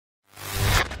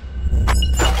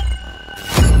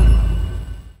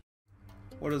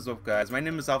What is up, guys? My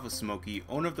name is Alpha Smokey,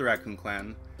 owner of the Raccoon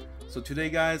clan. So today,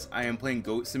 guys, I am playing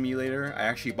Goat Simulator. I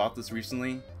actually bought this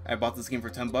recently. I bought this game for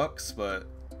 10 bucks, but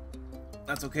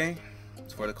that's okay.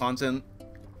 It's for the content.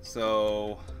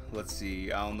 So let's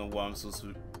see. I don't know what I'm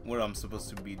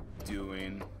supposed to be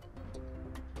doing.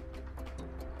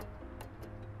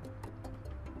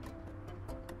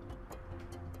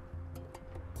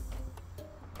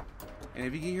 And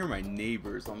if you can hear my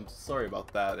neighbors, I'm sorry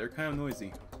about that. They're kind of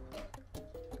noisy.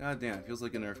 God damn, it feels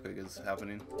like an earthquake is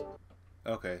happening.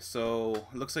 Okay, so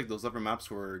it looks like those other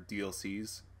maps were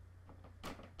DLCs.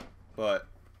 But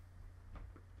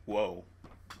whoa.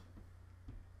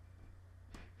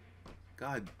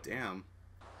 God damn.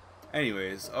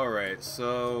 Anyways, alright,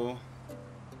 so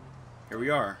here we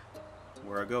are.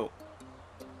 Where I go.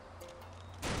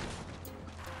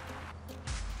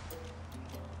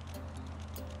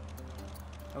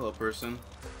 Hello, person.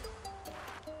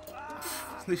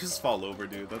 They just fall over,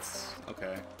 dude. That's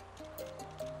okay.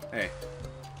 Hey.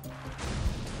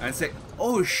 I'd say,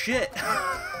 oh shit!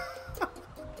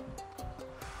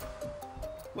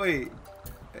 Wait.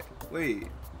 Wait.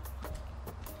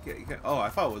 Oh, I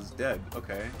thought it was dead.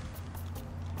 Okay.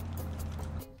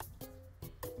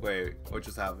 Wait, what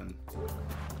just happened?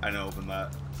 I didn't open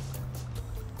that.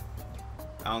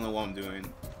 I don't know what I'm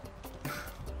doing.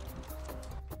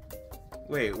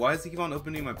 Wait, why does he keep on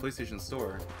opening my PlayStation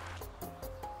Store?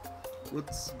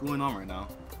 What's going on right now?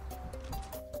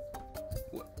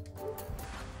 What?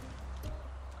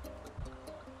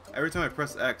 Every time I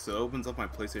press X, it opens up my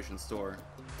PlayStation Store.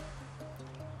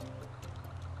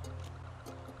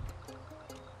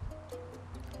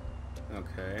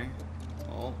 Okay.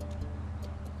 Well,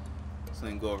 so I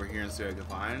can go over here and see what I can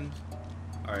find.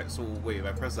 Alright, so wait, if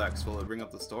I press X, will it bring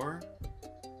up the store?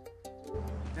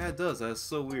 Yeah, it does. That's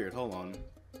so weird. Hold on.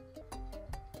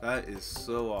 That is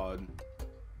so odd.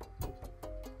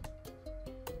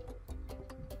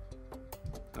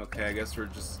 Okay, I guess we're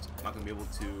just not gonna be able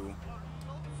to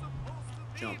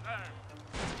jump.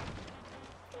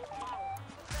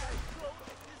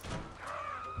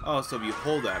 Oh, so if you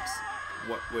hold X.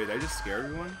 What? Wait, did I just scare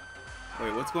everyone?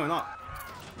 Wait, what's going on?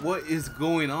 What is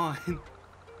going on?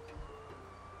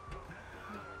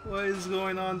 What is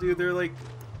going on, dude? They're like...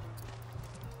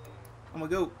 I'm a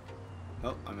goat.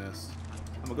 Oh, I missed.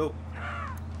 I'm a goat.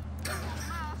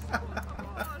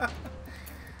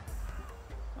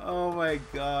 Oh my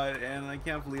god, and I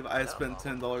can't believe I spent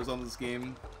 $10 on this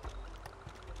game.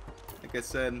 Like I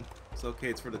said, it's okay,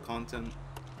 it's for the content.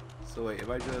 So wait, if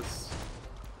I just...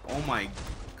 Oh my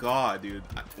god, dude.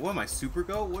 What am I, Super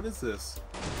Goat? What is this?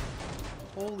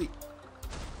 Holy...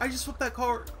 I just flipped that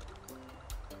car!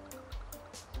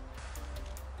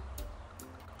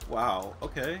 Wow,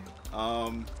 okay.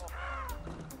 Oh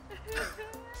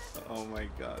my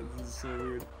god, this is so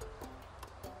weird.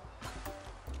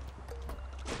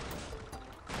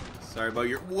 Sorry about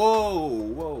your... Whoa!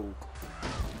 Whoa!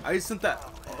 I just sent that...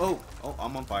 Oh! Oh,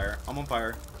 I'm on fire. I'm on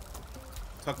fire.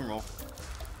 Tuck and roll.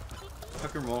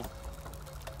 Tuck and roll.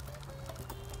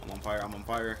 I'm on fire. I'm on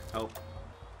fire. Help.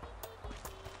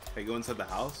 Can I go inside the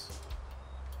house?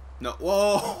 No.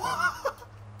 Whoa!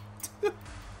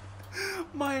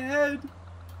 My head!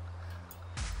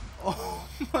 Oh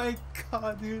my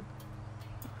god, dude.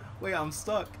 Wait, I'm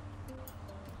stuck.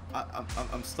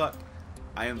 I'm stuck.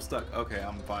 I am stuck. Okay,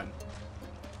 I'm fine.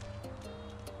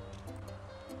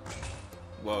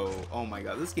 Whoa. Oh my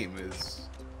god, this game is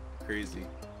crazy.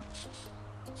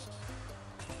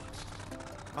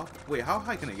 Oh, wait, how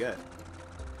high can I get?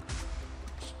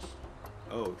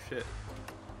 Oh, shit.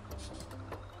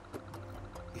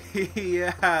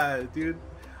 Yeah, dude.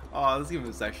 Oh, this game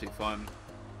is actually fun.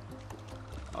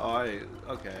 Oh,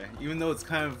 okay. Even though it's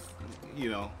kind of, you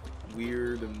know,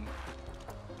 weird and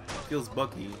feels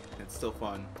buggy, it's still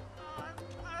fun.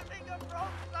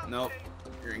 Nope.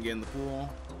 You're gonna get in the pool.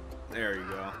 There you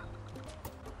go.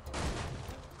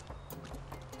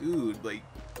 Dude, like,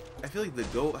 I feel like the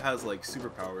goat has, like,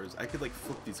 superpowers. I could, like,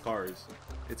 flip these cars.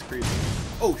 It's crazy.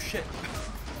 Oh, shit!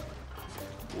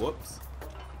 Whoops.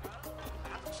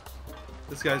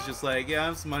 This guy's just like, yeah,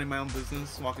 I'm just minding my own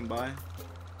business, walking by.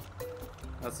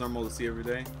 That's normal to see every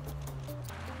day.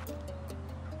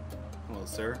 Hello,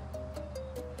 sir.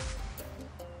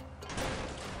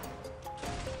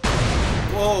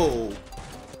 Whoa!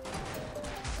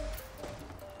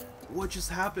 What just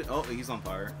happened? Oh, he's on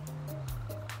fire.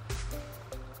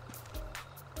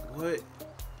 What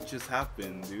just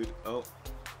happened, dude? Oh.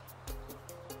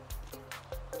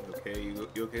 Okay, you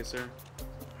okay, sir?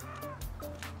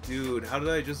 Dude, how did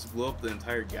I just blow up the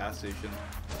entire gas station?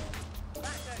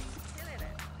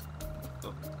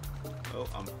 Oh,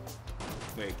 I'm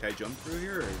Wait, can I jump through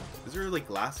here? Or is there like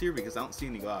glass here? Because I don't see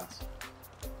any glass.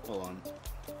 Hold on.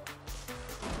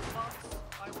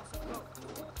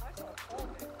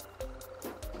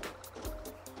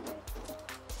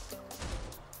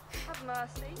 Have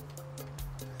mercy.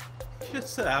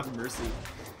 Just said have mercy.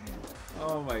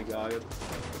 Oh my god.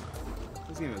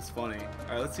 This game is funny.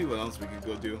 Alright, let's see what else we can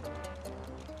go do.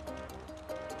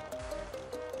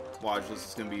 Watch, this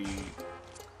is gonna be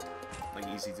like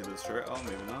easy to destroy. Oh,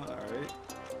 maybe not. Alright.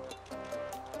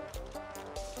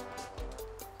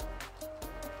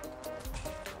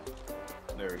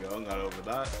 There we go. Got over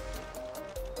that.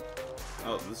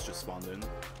 Oh, this just spawned in.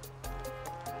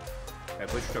 Can I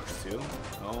push trucks too?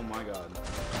 Oh my god.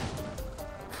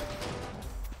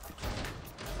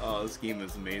 Oh, this game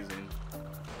is amazing.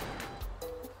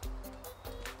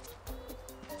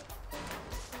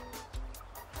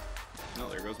 Oh,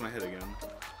 there goes my head again.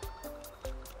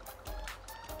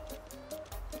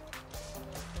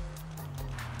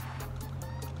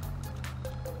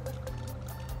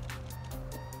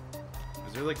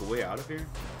 Is there like a way out of here?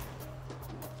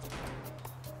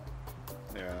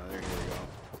 Yeah, there we go.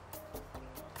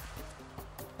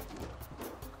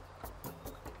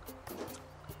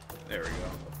 There we go.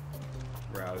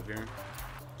 We're out of here.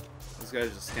 This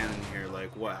guy's just standing here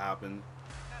like, what happened?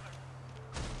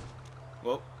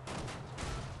 Well,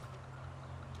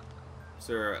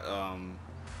 sir,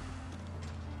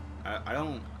 I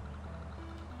don't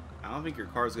think your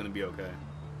car's gonna be okay.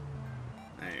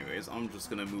 Anyways, I'm just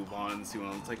gonna move on and see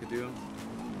what else I could do.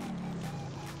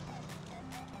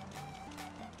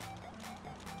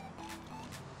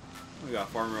 We got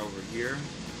Farmer over here.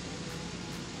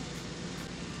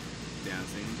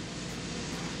 Dancing.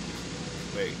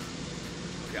 Wait.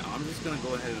 Okay, I'm just gonna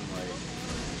go ahead and like...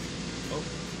 Oh.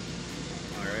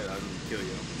 Alright, that doesn't kill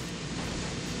you.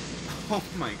 Oh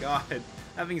my god.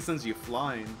 That thing sends you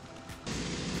flying.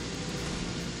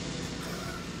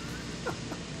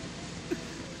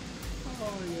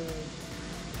 Oh my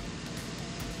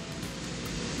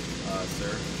god.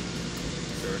 Sir?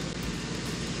 Sir?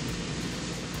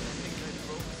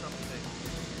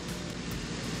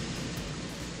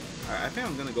 Alright, I think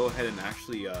I'm gonna go ahead and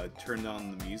actually turn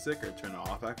down the music, or turn it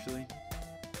off actually.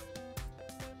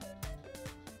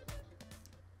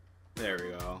 There we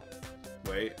go.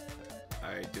 Wait,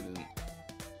 I didn't.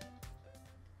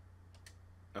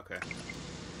 Okay.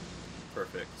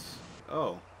 Perfect.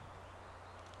 Oh.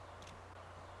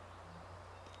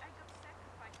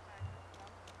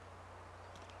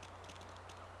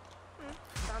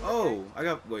 Oh, I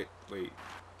got. Wait. Wait,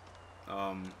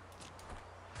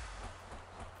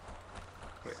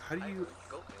 how do you...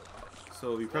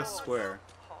 So you press square.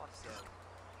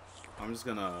 I'm just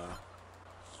gonna...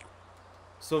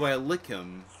 So if I lick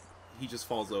him, he just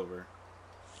falls over.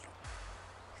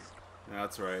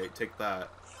 That's right. Take that.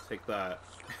 Take that.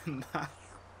 And that.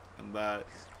 And that.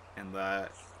 And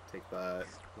that. Take that.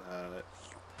 That.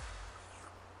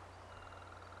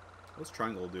 What's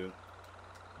triangle do?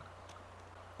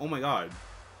 Oh my god.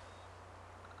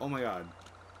 Oh my god.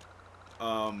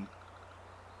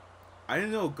 I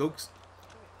didn't know goats.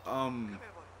 Hold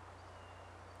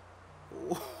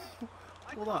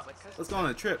on. Let's go on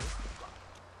a trip.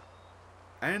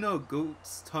 I didn't know a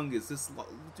goat's tongue is this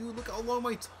long. Dude, look how long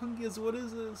my tongue is. What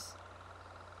is this?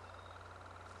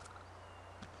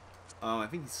 I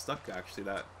think he's stuck actually,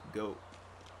 that goat.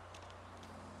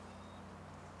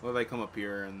 What if I come up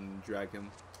here and drag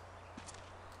him?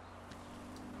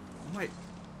 Oh my...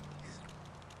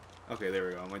 Okay, there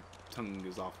we go. My tongue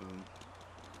is off of him.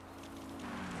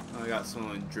 Oh, I got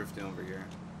someone drifting over here.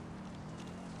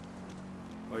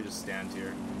 Oh, I just stand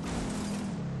here.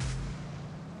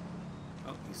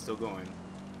 Oh, he's still going.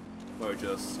 Or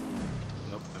just...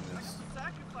 Nope, I missed.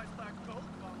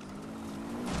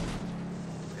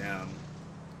 Damn.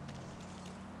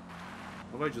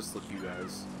 What if I just look you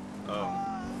guys? Oh.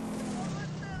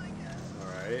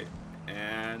 Alright.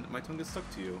 And my tongue is stuck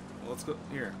to you. Well, let's go...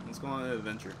 Here, let's go on an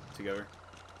adventure together.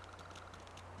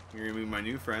 You're gonna be my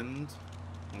new friend.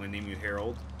 I'm gonna name you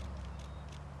Harold.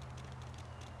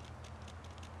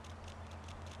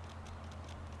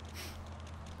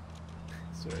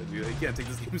 Sorry, dude, I can't take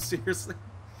this game seriously.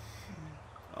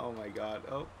 Oh my god.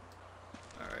 Oh.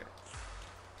 Alright.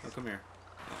 Oh, come here.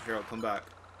 Oh, Harold, come back.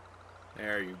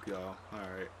 There you go.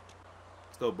 Alright.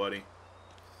 Let's go, buddy.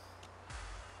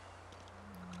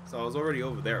 So I was already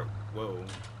over there. Whoa.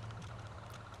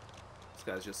 This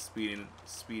guy's just speeding.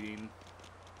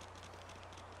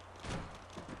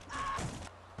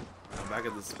 I'm back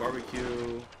at this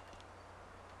barbecue.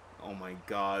 Oh my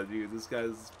god, dude. This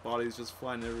guy's body's just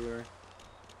flying everywhere.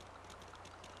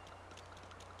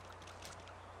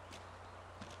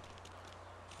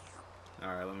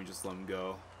 Alright, let me just let him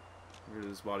go. Where did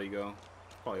his body go?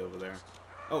 Probably over there.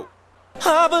 Oh!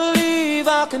 I believe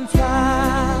I can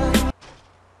fly.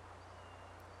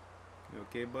 You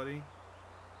okay, buddy?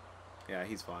 Yeah,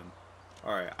 he's fine.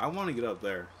 Alright, I want to get up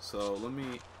there. So, let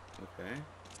me... Okay.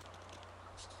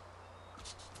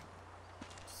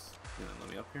 Yeah, let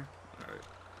me up here? Alright.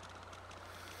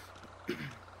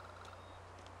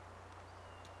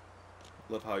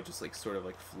 Love how I just like sort of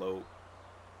like float.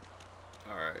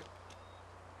 Alright.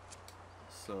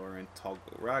 So we're in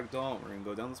toggle ragdoll. We're gonna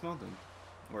go down this mountain.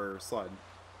 Or slide.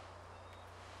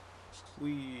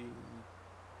 We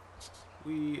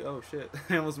oh shit.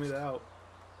 I almost made it out.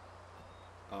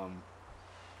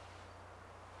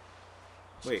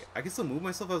 Wait, I can still move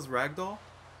myself as ragdoll?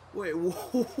 Wait,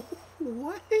 whoa,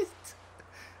 what?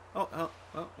 Oh,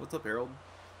 what's up, Harold?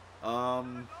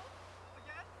 Wait,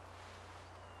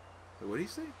 what do you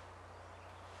say?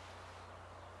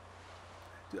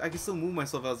 Dude, I can still move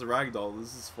myself as a ragdoll.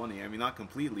 This is funny. I mean, not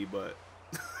completely, but...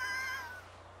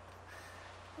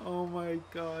 Oh my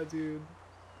god, dude.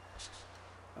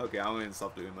 Okay, I'm gonna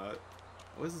stop doing that.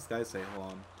 What does this guy say?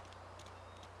 Hold on.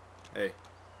 Hey.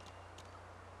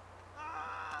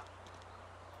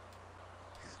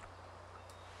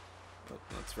 Oh,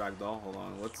 that's ragdoll. Hold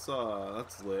on. That's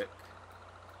lick.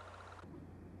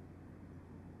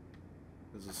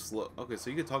 There's a slow. Okay,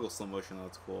 so you can toggle slow motion.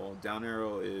 That's cool. Down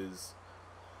arrow is.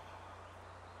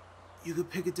 You could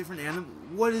pick a different animal.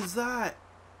 What is that?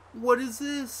 What is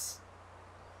this?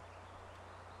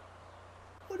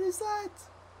 What is that?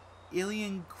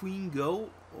 Alien queen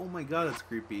goat? Oh my god, that's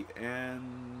creepy.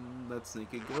 And that's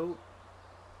naked goat.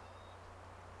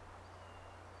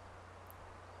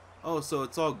 Oh, so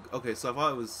it's all okay. So I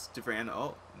thought it was different.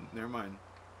 Oh, never mind.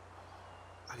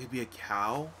 I could be a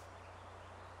cow.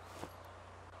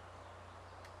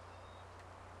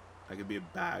 I could be a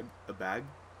bag. A bag.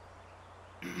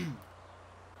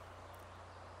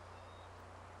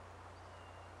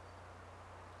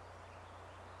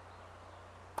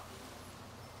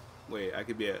 Wait, I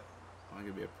could be a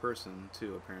person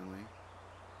too, apparently.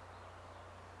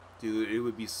 Dude, it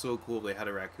would be so cool if they had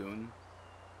a raccoon.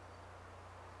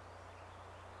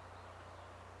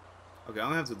 Okay, I'm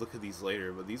gonna have to look at these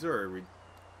later, but these are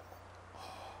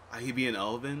I could be an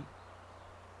elephant.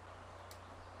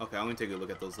 Okay, I'm gonna take a look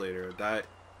at those later.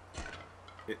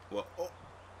 Well, oh,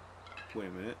 wait a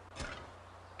minute.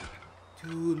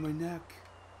 Dude, my neck.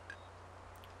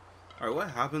 Alright,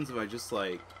 what happens if I just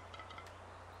like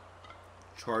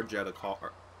charge at a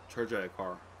car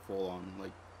full on,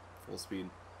 like full speed?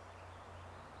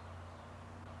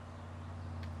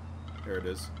 There it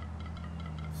is.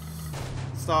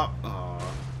 Stop.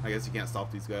 I guess you can't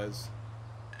stop these guys.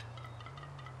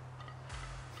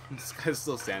 This guy's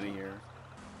still standing here.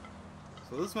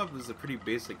 So this map is a pretty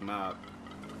basic map.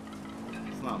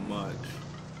 It's not much.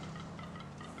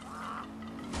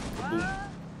 Kaboom.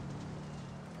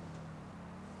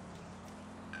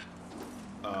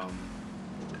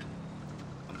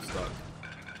 I'm stuck.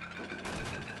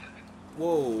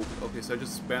 Whoa. Okay, so I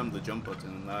just spammed the jump button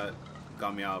and that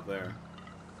got me out of there.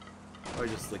 Or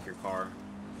just lick your car.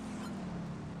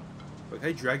 Wait, can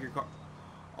I drag your car?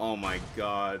 Oh my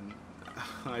god.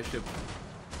 I should...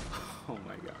 Oh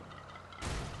my god.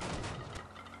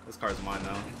 This car's mine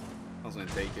now. I was gonna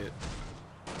take it.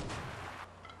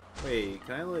 Wait,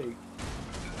 can I like...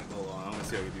 Hold on, I'm gonna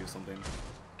see if I can do something.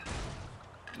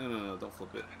 No, don't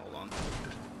flip it. Hold on.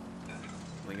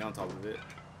 Link on top of it.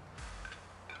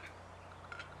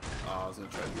 Oh, I was gonna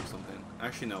try to do something.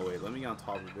 Actually, no, wait. Let me get on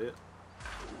top of it.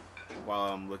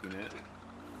 While I'm looking at it.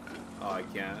 Oh, I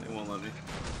can't. It won't let me.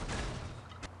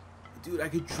 Dude, I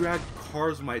could drag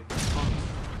cars with my tongue.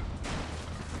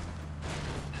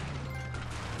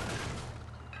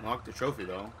 Unlock the trophy,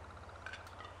 though.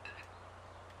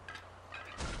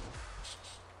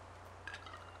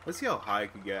 Let's see how high I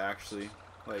could get, actually.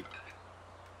 Like...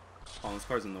 Oh, this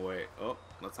car's in the way. Oh,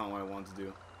 that's not what I wanted to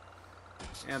do.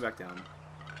 And back down.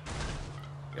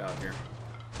 Get out of here.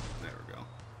 There we go.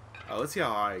 Let's see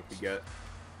how high I could get.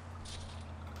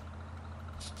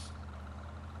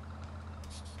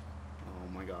 Oh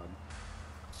my god.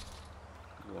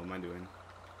 What am I doing?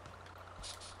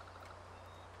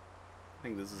 I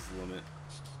think this is the limit.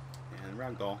 And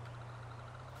ragdoll.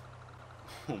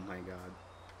 Oh my god.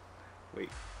 Wait,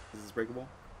 is this breakable?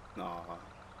 Nah.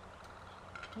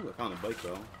 Ooh, I found a bike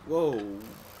though. Whoa.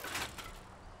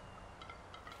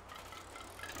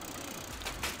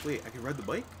 Wait, I can ride the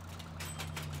bike?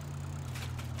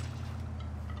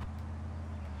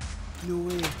 No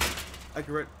way. I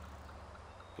can ride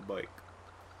the bike.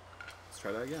 Let's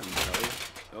try that again, shall we?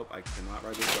 Nope, I cannot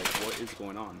ride this bike. What is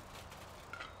going on?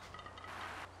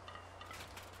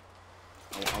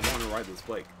 I want to ride this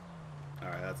bike.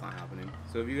 Alright, that's not happening.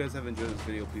 So if you guys have enjoyed this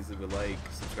video, please leave a like,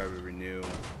 subscribe if you're new,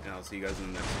 and I'll see you guys in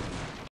the next one.